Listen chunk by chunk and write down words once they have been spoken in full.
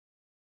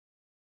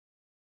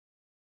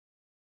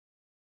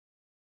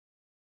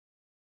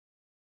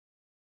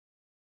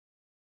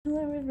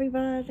Hello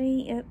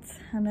everybody, it's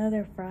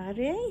another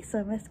Friday,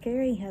 so Miss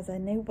Carrie has a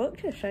new book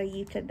to show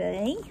you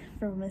today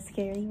from Miss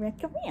Carrie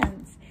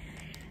Recommends.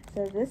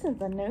 So this is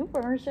the new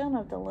version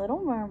of The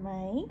Little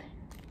Mermaid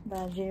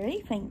by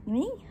Jerry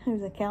Pinkney,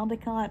 who's a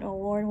Caldecott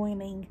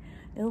award-winning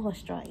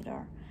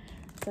illustrator.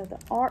 So the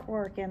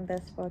artwork in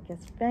this book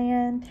is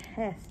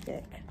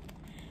fantastic.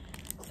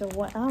 So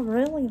what I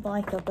really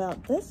like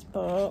about this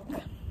book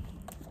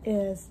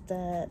is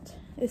that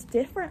it's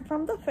different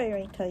from the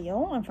fairy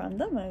tale and from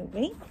the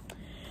movie,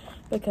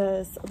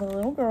 because the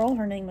little girl,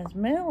 her name is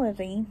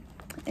Melody,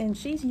 and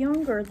she's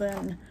younger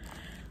than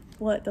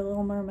what the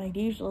Little Mermaid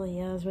usually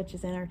is, which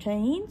is in her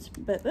teens.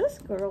 But this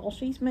girl,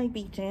 she's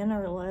maybe 10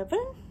 or 11.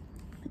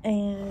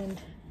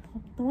 And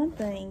the one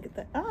thing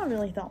that I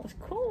really thought was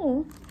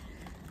cool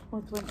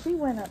was when she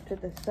went up to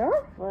the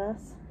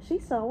surface, she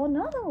saw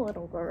another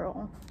little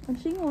girl,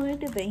 and she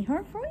wanted to be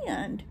her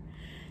friend.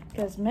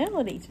 Because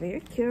Melody's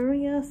very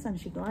curious and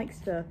she likes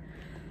to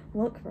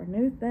look for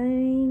new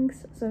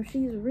things. So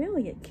she's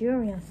really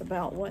curious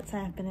about what's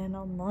happening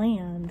on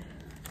land.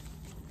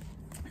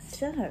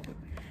 So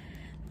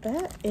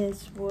that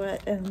is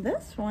what, in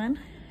this one,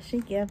 she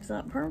gives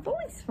up her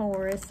voice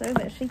for us so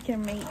that she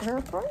can meet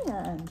her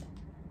friend.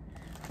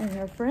 And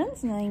her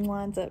friend's name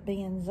winds up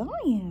being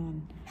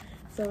Zion.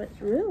 So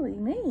it's really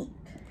neat.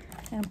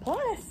 And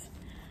plus,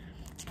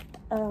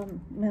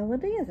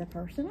 Melody is a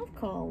person of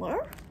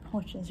color,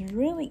 which is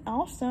really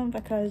awesome,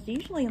 because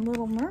usually in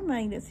Little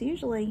Mermaid, it's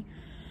usually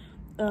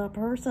a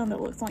person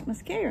that looks like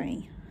Miss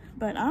Carrie.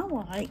 But I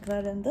like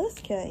that in this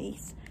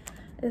case,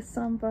 it's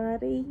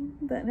somebody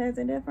that has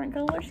a different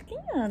color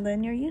skin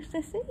than you're used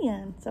to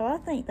seeing. So I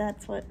think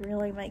that's what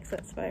really makes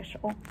it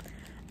special,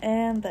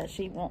 and that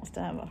she wants to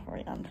have a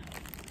friend.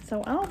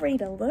 So I'll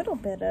read a little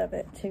bit of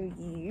it to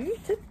you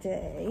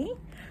today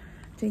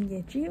to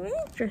get you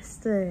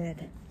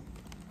interested.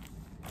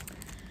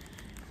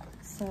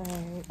 So,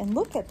 and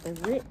look at the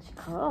rich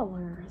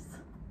colors.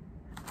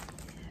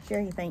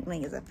 Jerry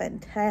Pinkney is a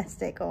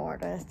fantastic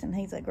artist, and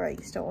he's a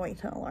great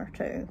storyteller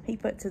too. He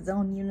puts his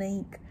own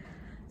unique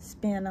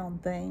spin on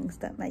things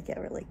that make it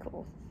really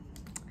cool.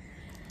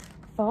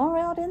 Far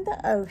out in the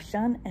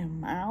ocean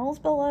and miles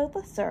below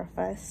the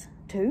surface,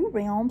 two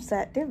realms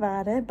sat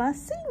divided by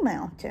sea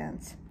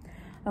mountains.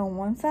 On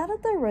one side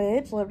of the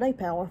ridge lived a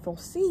powerful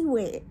sea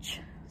witch.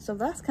 So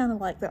that's kind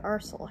of like the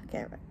Ursula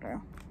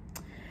character,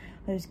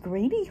 whose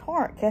greedy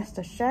heart cast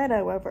a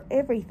shadow over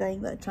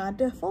everything that tried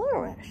to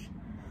flourish.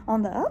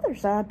 On the other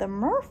side, the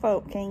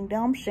merfolk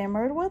kingdom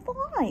shimmered with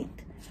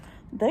light.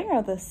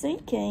 There, the Sea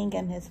King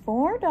and his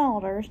 4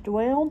 daughters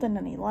dwelled in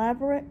an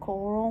elaborate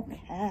coral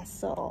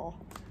castle.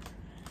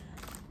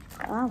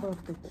 I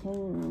love the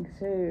king,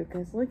 too,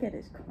 because look at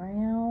his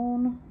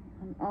crown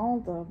and all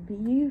the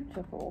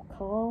beautiful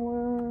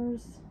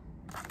colors.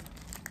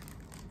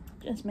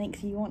 Just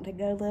makes you want to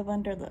go live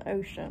under the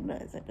ocean,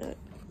 doesn't it?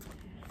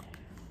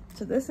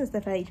 So this is the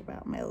page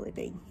about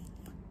Melody.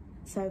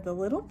 So the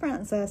little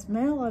princess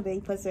Melody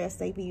possessed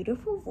a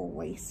beautiful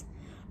voice,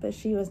 but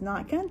she was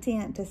not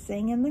content to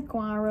sing in the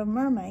choir of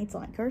mermaids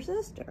like her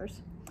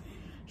sisters.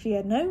 She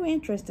had no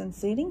interest in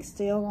sitting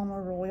still on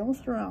a royal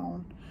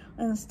throne.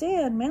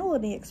 Instead,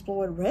 Melody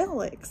explored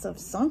relics of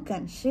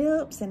sunken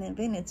ships and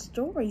invented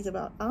stories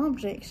about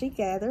objects she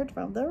gathered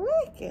from the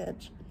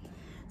wreckage.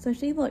 So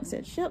she looks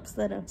at ships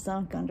that have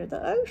sunk under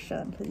the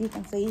ocean. You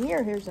can see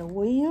here, here's a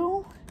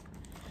wheel.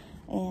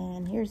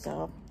 And here's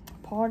a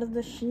part of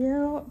the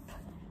ship,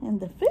 and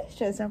the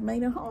fishes have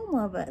made a home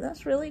of it.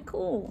 That's really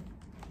cool.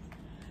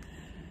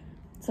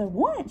 So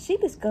once she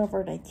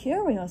discovered a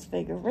curious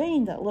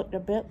figurine that looked a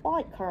bit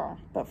like her,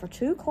 but for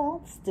 2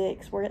 cloth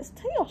sticks where its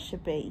tail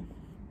should be.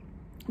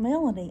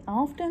 Melody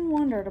often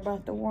wondered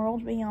about the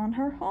world beyond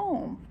her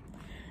home.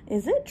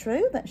 Is it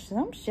true that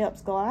some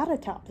ships glide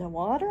atop the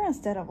water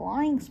instead of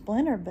lying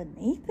splintered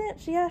beneath it,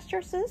 she asked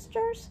her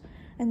sisters,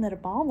 and that a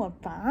ball of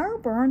fire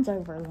burns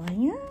over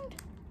land?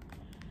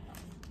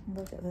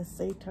 Look at this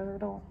sea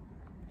turtle.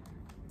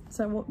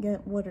 So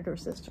what did her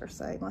sister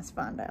say? Let's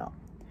find out.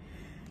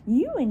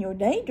 You and your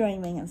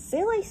daydreaming and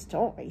silly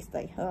stories,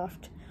 they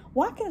huffed.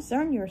 Why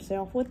concern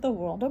yourself with the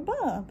world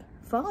above?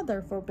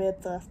 Father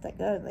forbids us to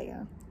go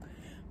there.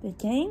 The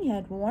king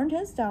had warned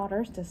his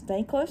daughters to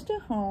stay close to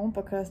home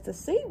because the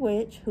sea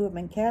witch, who had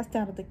been cast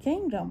out of the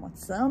kingdom, would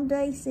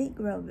someday seek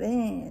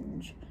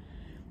revenge.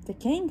 The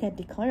king had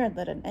declared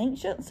that an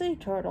ancient sea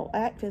turtle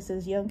acted as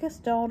his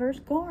youngest daughter's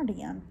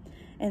guardian,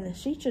 and that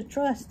she should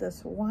trust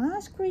this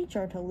wise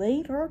creature to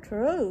lead her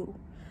true.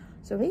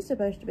 So he's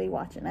supposed to be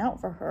watching out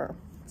for her.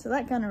 So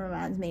that kind of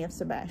reminds me of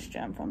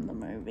Sebastian from the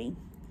movie.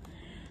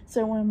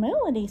 So when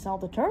Melody saw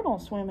the turtle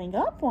swimming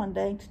up one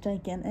day to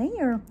take in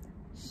air,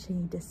 she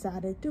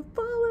decided to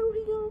follow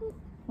him.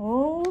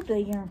 Oh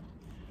dear.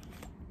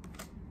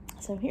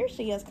 So here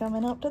she is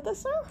coming up to the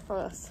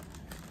surface.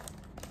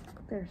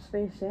 There's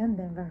fish and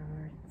the birds.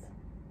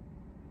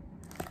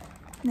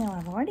 Now,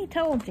 I've already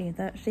told you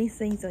that she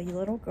sees a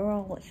little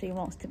girl that she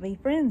wants to be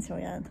friends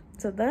with.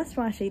 So that's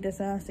why she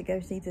decides to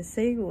go see the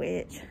sea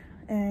witch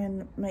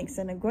and makes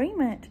an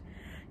agreement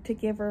to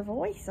give her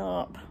voice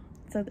up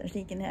so that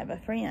she can have a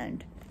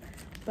friend.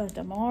 But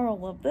the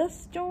moral of this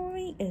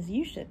story is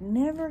you should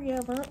never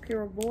give up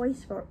your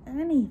voice for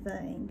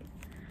anything.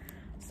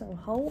 So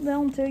hold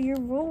on to your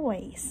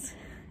voice.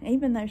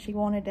 Even though she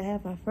wanted to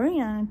have a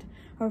friend,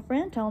 her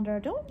friend told her,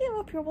 don't give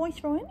up your voice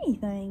for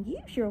anything.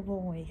 Use your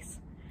voice.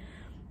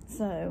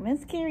 So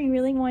Miss Carrie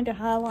really wanted to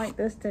highlight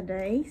this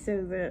today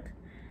so that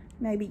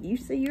maybe you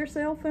see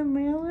yourself in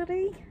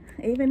Melody.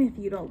 Even if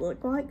you don't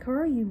look like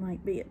her, you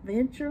might be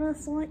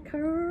adventurous like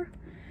her.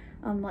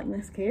 Like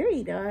Miss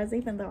Carrie does,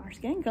 even though our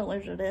skin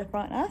colors are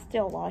different, I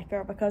still like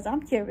her because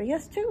I'm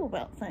curious too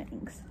about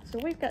things. So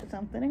we've got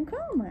something in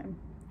common.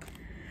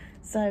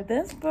 So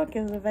this book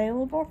is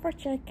available for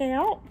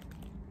checkout.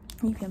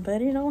 You can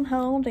put it on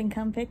hold and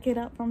come pick it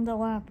up from the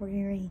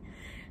library.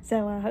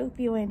 So I hope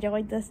you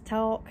enjoyed this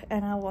talk,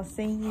 and I will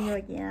see you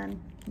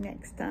again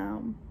next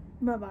time.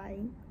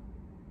 Bye-bye.